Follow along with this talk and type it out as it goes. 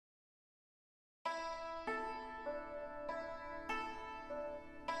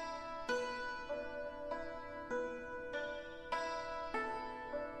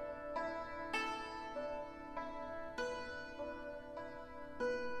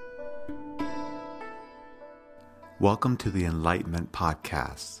Welcome to the Enlightenment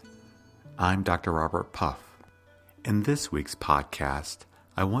Podcast. I'm Dr. Robert Puff. In this week's podcast,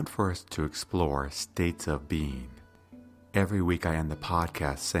 I want for us to explore states of being. Every week I end the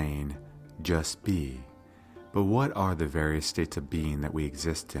podcast saying, just be. But what are the various states of being that we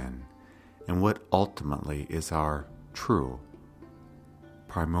exist in? And what ultimately is our true,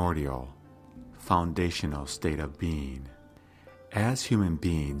 primordial, foundational state of being? As human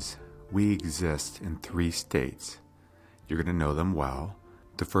beings, we exist in three states. You're going to know them well.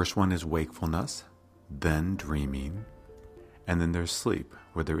 The first one is wakefulness, then dreaming, and then there's sleep,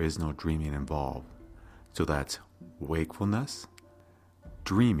 where there is no dreaming involved. So that's wakefulness,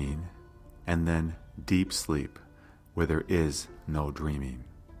 dreaming, and then deep sleep, where there is no dreaming.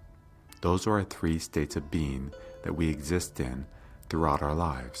 Those are our three states of being that we exist in throughout our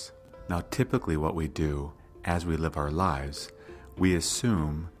lives. Now, typically what we do as we live our lives, we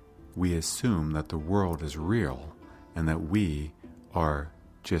assume that the world is real and that we are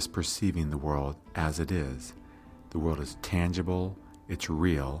just perceiving the world as it is. The world is tangible, it's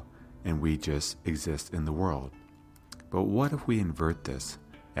real, and we just exist in the world. But what if we invert this,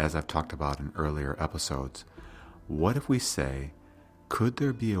 as I've talked about in earlier episodes? What if we say, could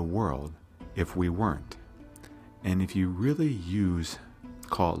there be a world if we weren't? And if you really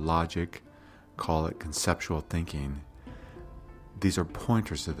call it logic, call it conceptual thinking, these are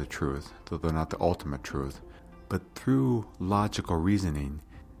pointers to the truth, though they're not the ultimate truth. But through logical reasoning,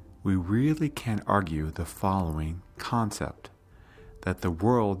 we really can't argue the following concept, that the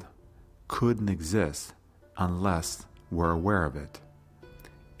world couldn't exist unless we're aware of it.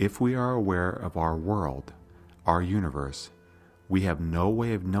 If we are aware of our world, our universe, we have no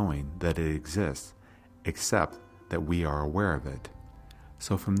way of knowing that it exists except that we are aware of it.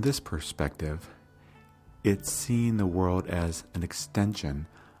 So from this perspective, it's seeing the world as an extension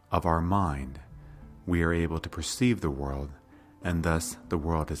of our mind. We are able to perceive the world, and thus the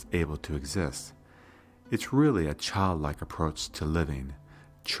world is able to exist. It's really a childlike approach to living.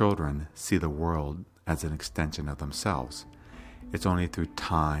 Children see the world as an extension of themselves. It's only through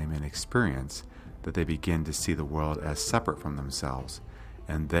time and experience that they begin to see the world as separate from themselves,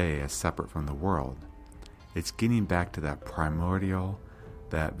 and they as separate from the world. It's getting back to that primordial,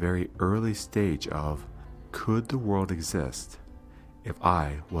 that very early stage of, could the world exist if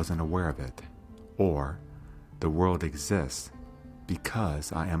I wasn't aware of it? Or, the world exists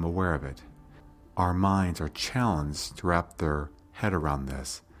because I am aware of it. Our minds are challenged to wrap their head around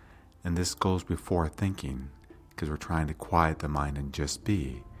this, and this goes before thinking, because we're trying to quiet the mind and just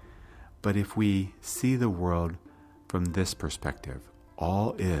be. But if we see the world from this perspective,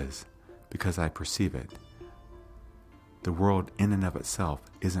 all is because I perceive it. The world in and of itself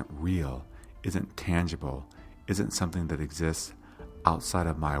isn't real, isn't tangible, isn't something that exists outside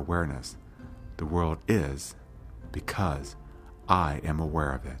of my awareness. The world is because I am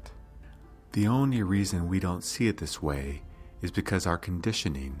aware of it. The only reason we don't see it this way is because our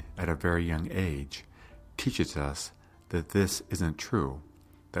conditioning at a very young age teaches us that this isn't true,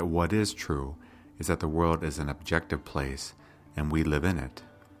 that what is true is that the world is an objective place and we live in it.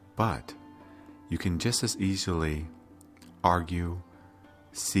 But you can just as easily argue,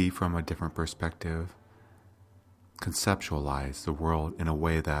 see from a different perspective, conceptualize the world in a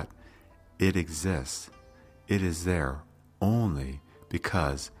way that it exists. It is there only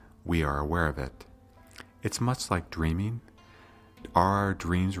because we are aware of it. It's much like dreaming. Are our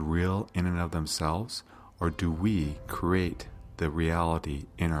dreams real in and of themselves, or do we create the reality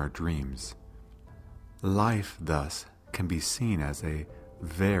in our dreams? Life, thus, can be seen as a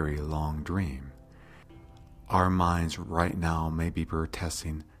very long dream. Our minds right now may be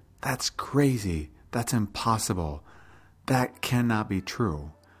protesting, that's crazy, that's impossible, that cannot be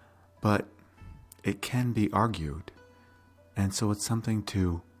true. But it can be argued, and so it's something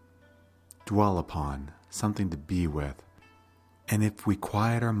to dwell upon, something to be with. And if we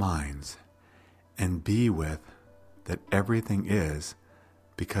quiet our minds and be with that everything is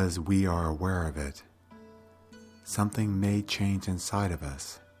because we are aware of it, something may change inside of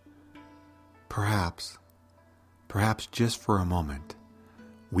us. Perhaps just for a moment,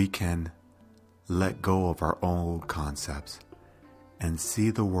 we can let go of our old concepts and see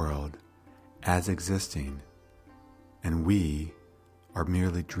the world as existing, and we are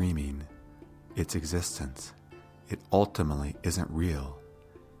merely dreaming its existence. It ultimately isn't real.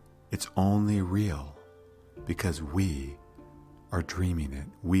 It's only real because we are dreaming it.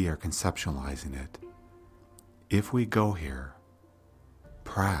 We are conceptualizing it. If we go here,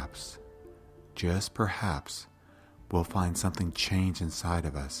 perhaps, just perhaps, we'll find something change inside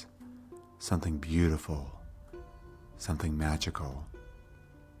of us, something beautiful, something magical.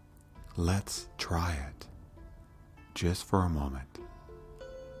 Let's try it. just for a moment.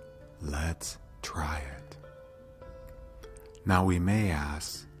 Let's try it. Now we may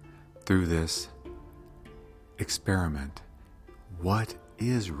ask, through this experiment, what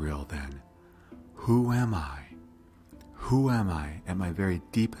is real then? Who am I? Who am I at my very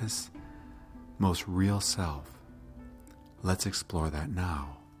deepest, most real self? Let's explore that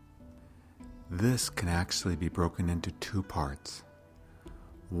now. This can actually be broken into two parts.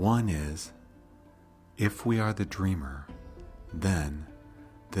 One is, if we are the dreamer, then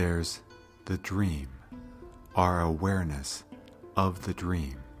there's the dream, our awareness of the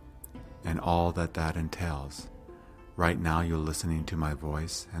dream, and all that that entails. Right now you're listening to my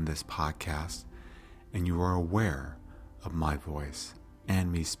voice and this podcast, and you are aware of my voice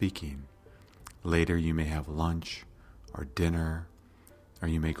and me speaking. Later you may have lunch or dinner, or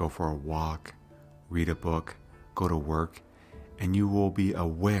you may go for a walk, read a book, go to work, and you will be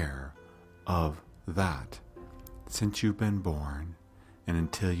aware of that. Since you've been born and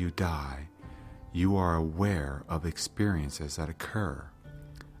until you die, you are aware of experiences that occur.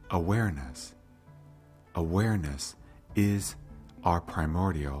 Awareness is our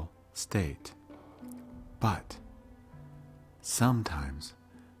primordial state. But sometimes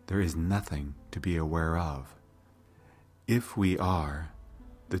there is nothing to be aware of. If we are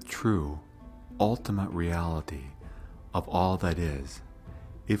the true, ultimate reality of all that is,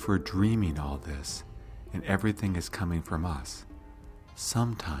 if we're dreaming all this and everything is coming from us,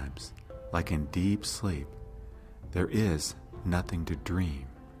 sometimes, like in deep sleep, there is nothing to dream.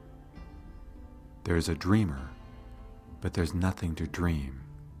 There's a dreamer, but there's nothing to dream.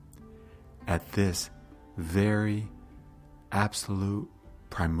 At this very absolute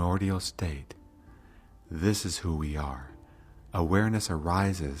primordial state, this is who we are. Awareness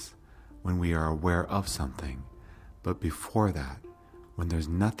arises when we are aware of something, but before that, when there's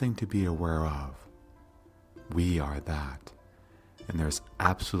nothing to be aware of, we are that. And there's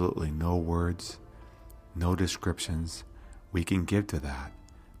absolutely no words, no descriptions we can give to that,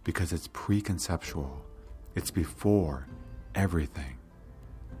 because it's preconceptual. It's before everything.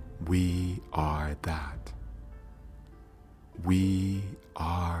 We are that. We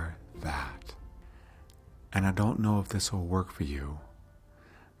are that. And I don't know if this will work for you,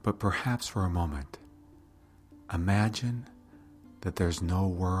 but perhaps for a moment, imagine that there's no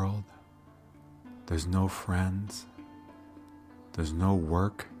world, there's no friends, there's no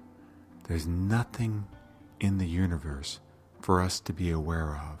work, there's nothing in the universe for us to be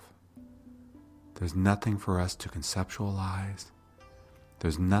aware of. There's nothing for us to conceptualize.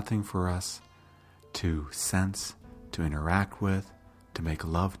 There's nothing for us to sense, to interact with, to make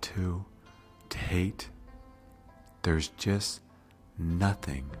love to hate. There's just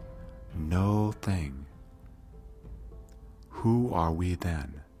nothing, no thing. Who are we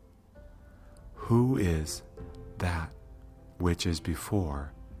then? Who is that which is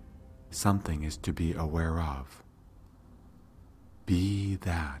before something is to be aware of? Be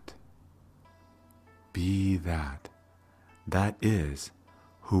that. Be that. That is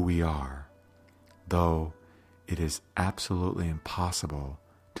who we are, though it is absolutely impossible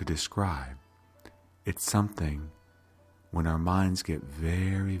to describe. It's something when our minds get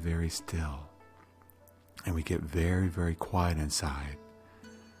very, very still and we get very, very quiet inside,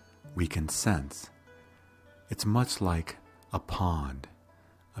 we can sense. It's much like a pond,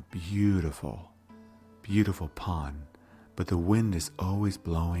 a beautiful, beautiful pond, but the wind is always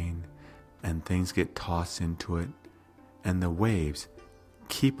blowing and things get tossed into it, and the waves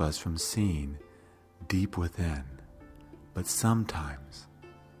keep us from seeing deep within. But sometimes,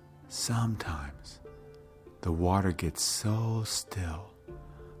 the water gets so still,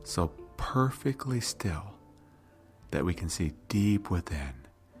 so perfectly still, that we can see deep within.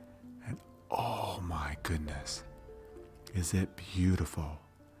 And oh my goodness, is it beautiful?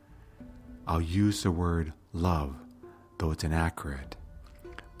 I'll use the word love, though it's inaccurate,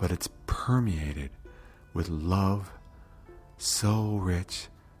 but it's permeated with love so rich,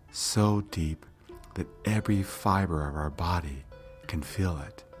 so deep, that every fiber of our body can feel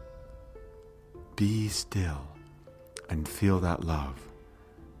it. Be still and feel that love.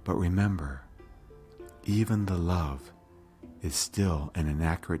 But remember, even the love is still an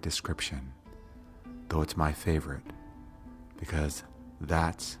inaccurate description, though it's my favorite, because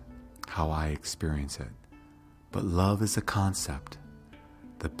that's how I experience it. But love is a concept.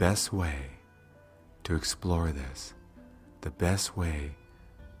 The best way to explore this, the best way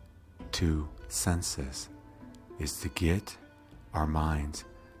to sense this, is to get our minds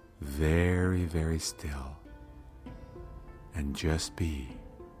very, very still and just be.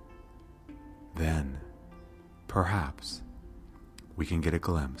 Then, perhaps, we can get a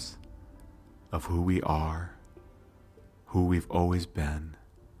glimpse of who we are, who we've always been,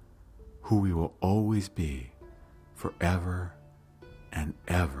 who we will always be, forever and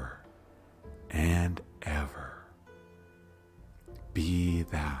ever and ever. Be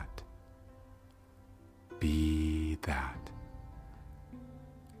that. Be that.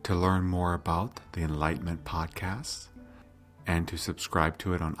 To learn more about the Enlightenment Podcast and to subscribe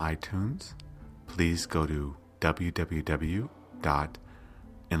to it on iTunes, please go to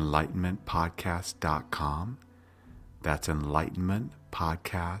www.enlightenmentpodcast.com. That's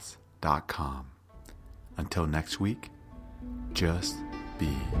enlightenmentpodcast.com. Until next week, just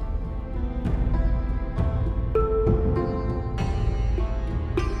be.